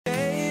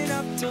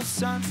till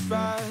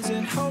sunrise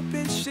and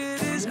hoping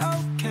shit is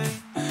okay,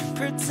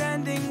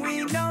 pretending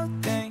we know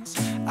things.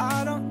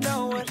 I don't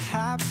know what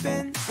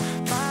happened.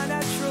 My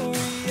natural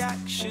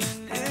reaction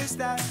is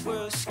that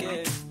we're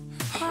scared.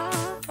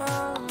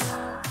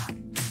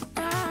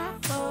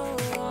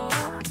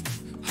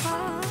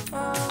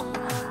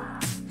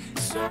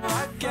 So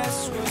I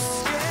guess we're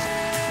scared.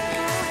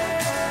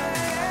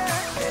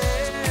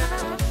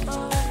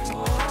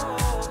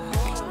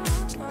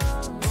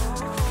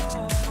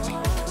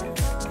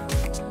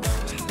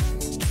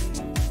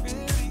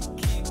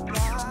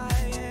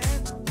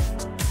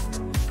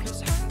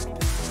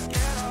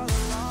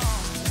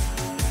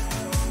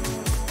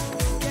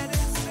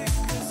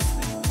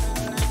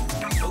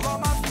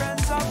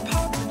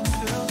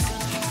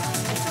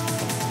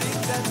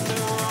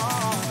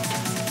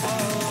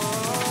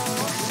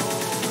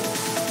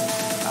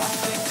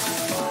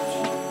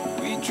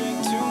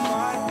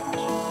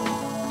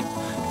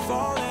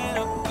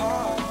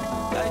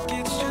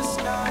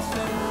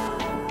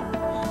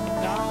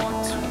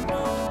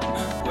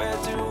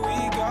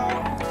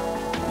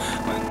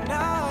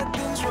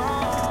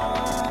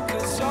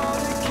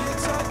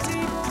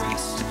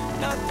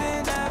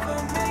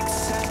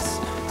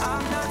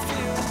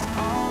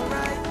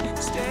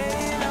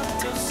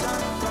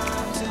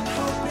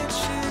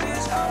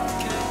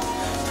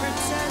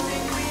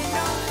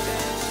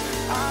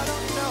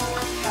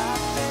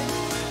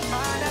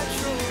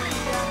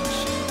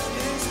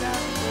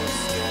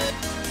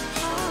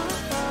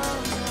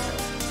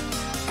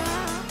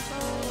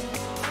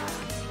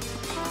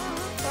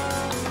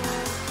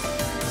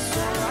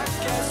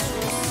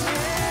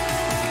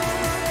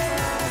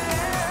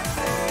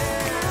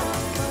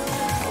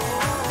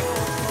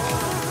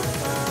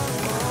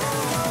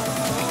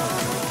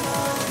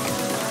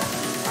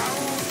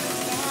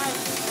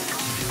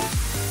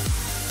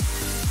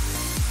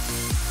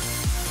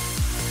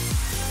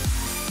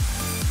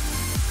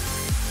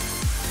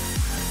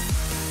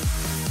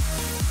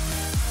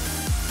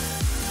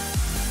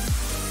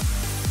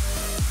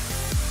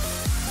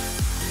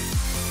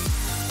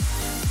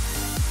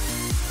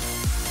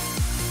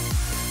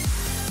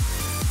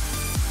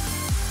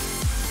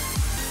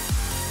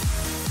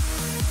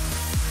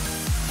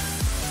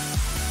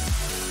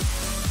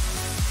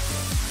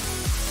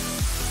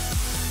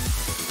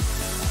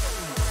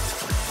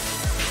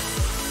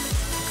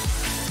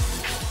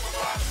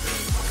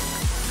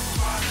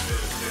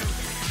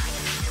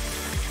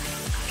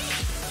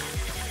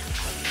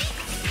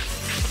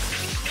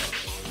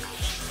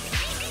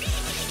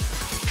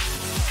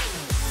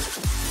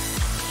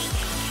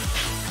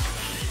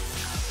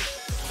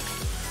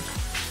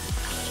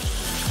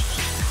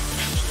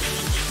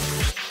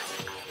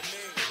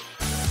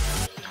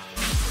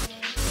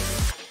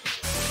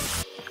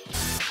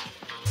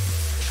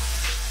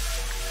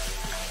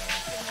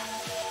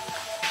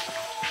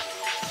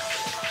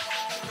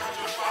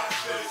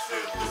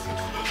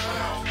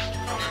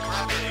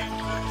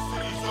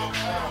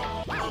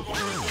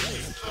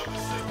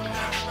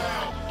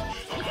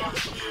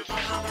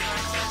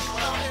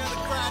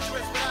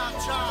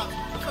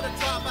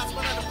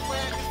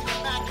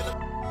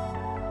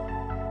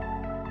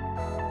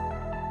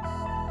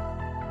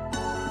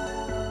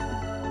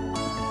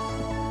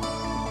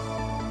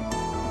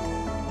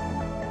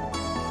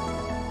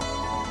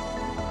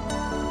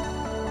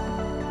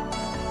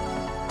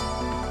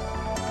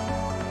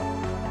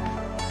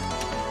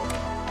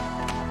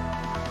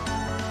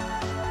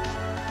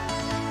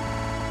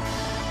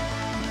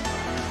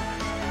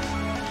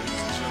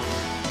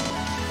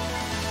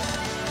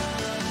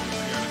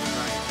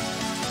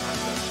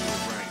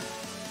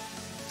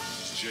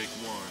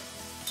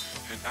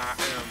 I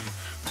am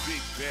big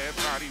bad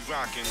body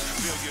rocking.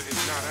 Failure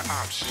is not an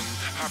option.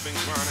 I've been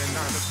grinding 9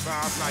 to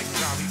 5 like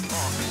Dolly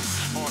Parton.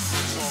 Art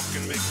for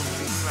talking, make them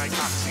lean like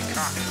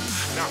Oxycontin.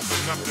 Not for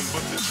nothing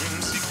but the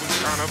dream sequence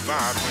kinda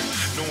vibrant.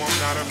 No, I'm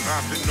not a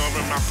prophet, nor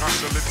am I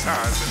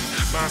proselytizing.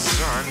 My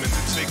assignment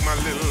to take my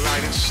little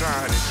light and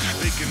shine it.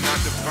 They cannot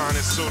define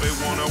it, so they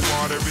wanna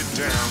water it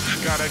down.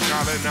 Gotta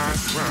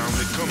colonize ground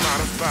that come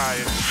out of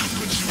fire.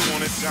 Put you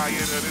on a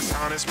diet of this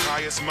honest,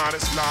 pious,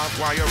 modest live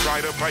wire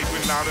writer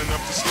piping loud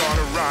enough to start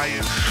a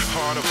riot.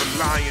 Heart of a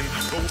lion,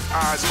 both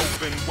eyes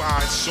open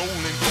wide, soul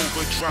in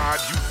overdrive.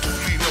 You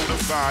fully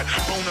notified,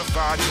 bona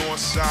fide north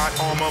side,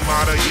 alma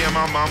mater. Yeah,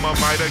 my mama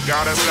might have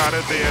got us out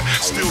of there.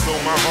 Still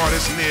though my heart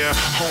is near,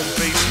 home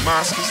base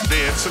mosque is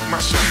there. Took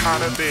my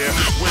shahada there.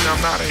 When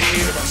I'm not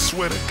ahead, I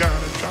swear to God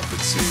I drop a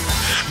tear.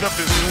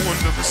 Nothing's new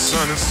under the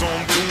sun, and so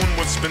I'm doing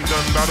what's been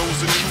done by those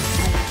that you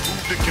through.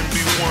 That can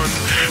be won.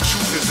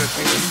 Truth is that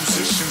these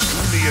musicians do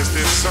me as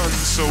their son.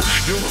 So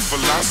you're a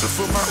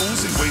philosopher, my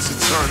Uzi weighs a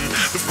ton.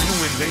 The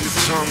fluent native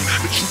tongue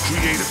that you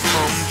created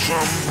from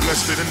drum.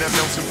 Blessed in that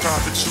melting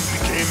pot that you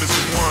became as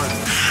one.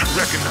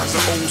 Recognize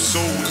the old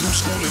soul, new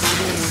school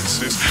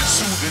influences.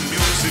 Soothing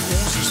music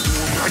oozes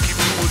through them like you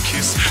blew a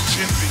kiss.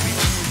 Gin really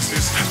do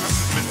exist. I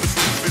submit the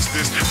is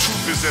this.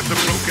 Truth is that the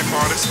broken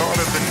heart is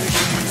harder than the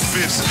human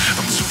fist.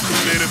 I'm too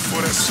committed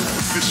for that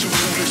superficial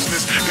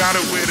foolishness.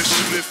 Gotta wear the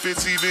shoe that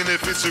fits, even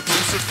if it's a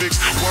crucifix.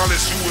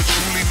 Wallace, you were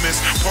truly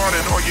missed.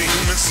 Pardon all your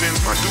human sins.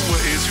 My doer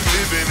is you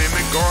living in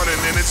the garden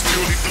and it's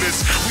purely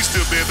bliss. We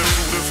still bear the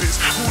fruit of his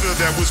Huda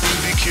that was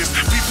beauty kissed.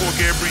 Before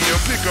Gabriel,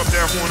 pick up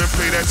that horn and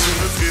play that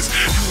tune of his.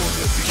 You won't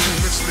let the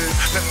humans live,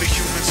 let the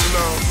humans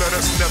love. Let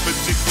us never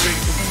dictate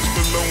who's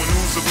below and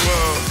who's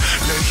above.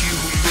 Let he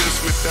who lives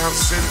without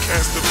sin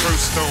cast the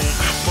first stone.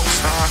 Most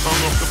High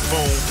hung up the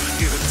phone,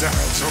 hear the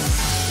dial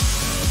tone.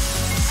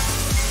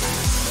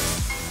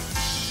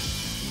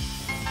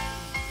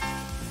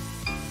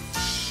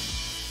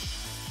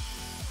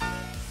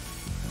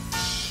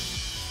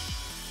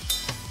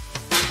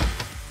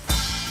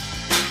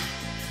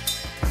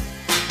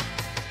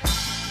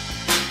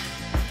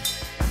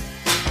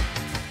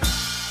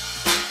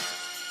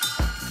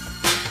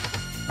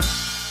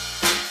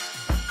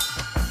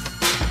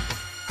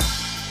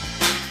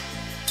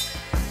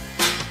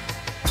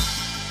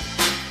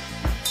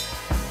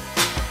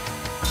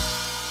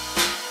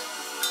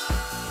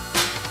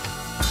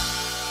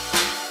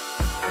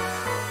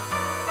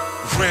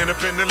 Ran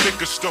up in the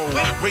liquor store,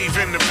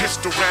 waving the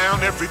pistol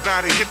round.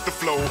 Everybody hit the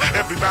floor,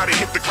 everybody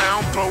hit the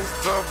ground.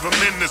 Both of them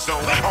in the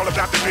zone. All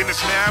about the business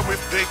now.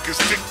 If they could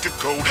stick to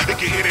code, they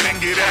can hit it and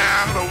get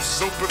out. Oh,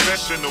 so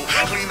professional,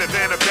 cleaner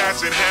than a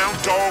basset hound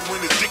dog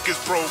when his dick is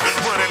broke.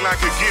 Running like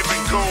a give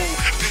and go.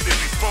 Did it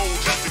before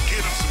just to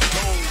get him some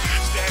gold.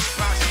 Stash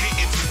box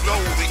getting too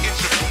low, the inch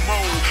of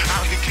more.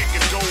 Out here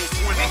kicking doors,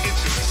 20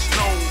 inches of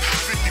snow.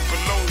 50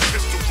 below,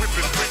 pistol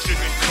ripping, richer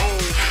than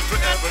cold.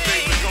 Forever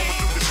they been going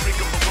through this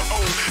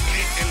rigmarole.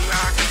 Getting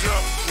locked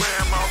up,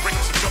 grandma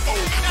rings to the O.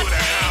 Put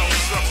a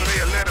house up so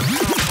they'll let him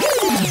come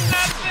home.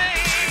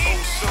 Oh,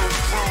 so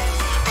grown.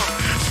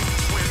 Two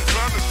twin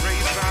brothers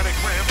raised by their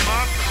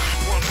grandmother.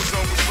 One was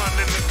always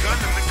running the gun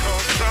and they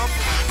caused trouble.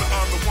 The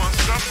other one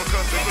suffered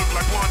cause they looked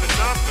like one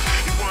another.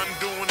 He wasn't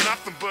doing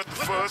nothing but the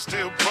fuzz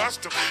still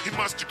bust him. He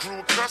must have grew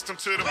accustomed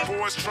to the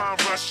boys trying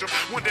to rush him.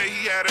 One day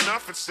he had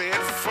enough and said,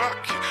 fuck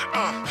it.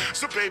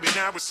 So baby,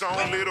 now it's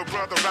on. Little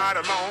brother ride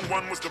along.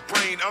 One was the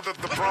brain, other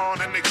the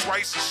brawn, and they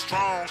twice as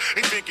strong.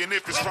 Ain't thinking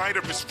if it's right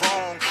or it's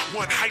wrong.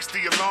 One heist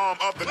the alarm,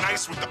 other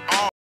nice with the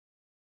arm.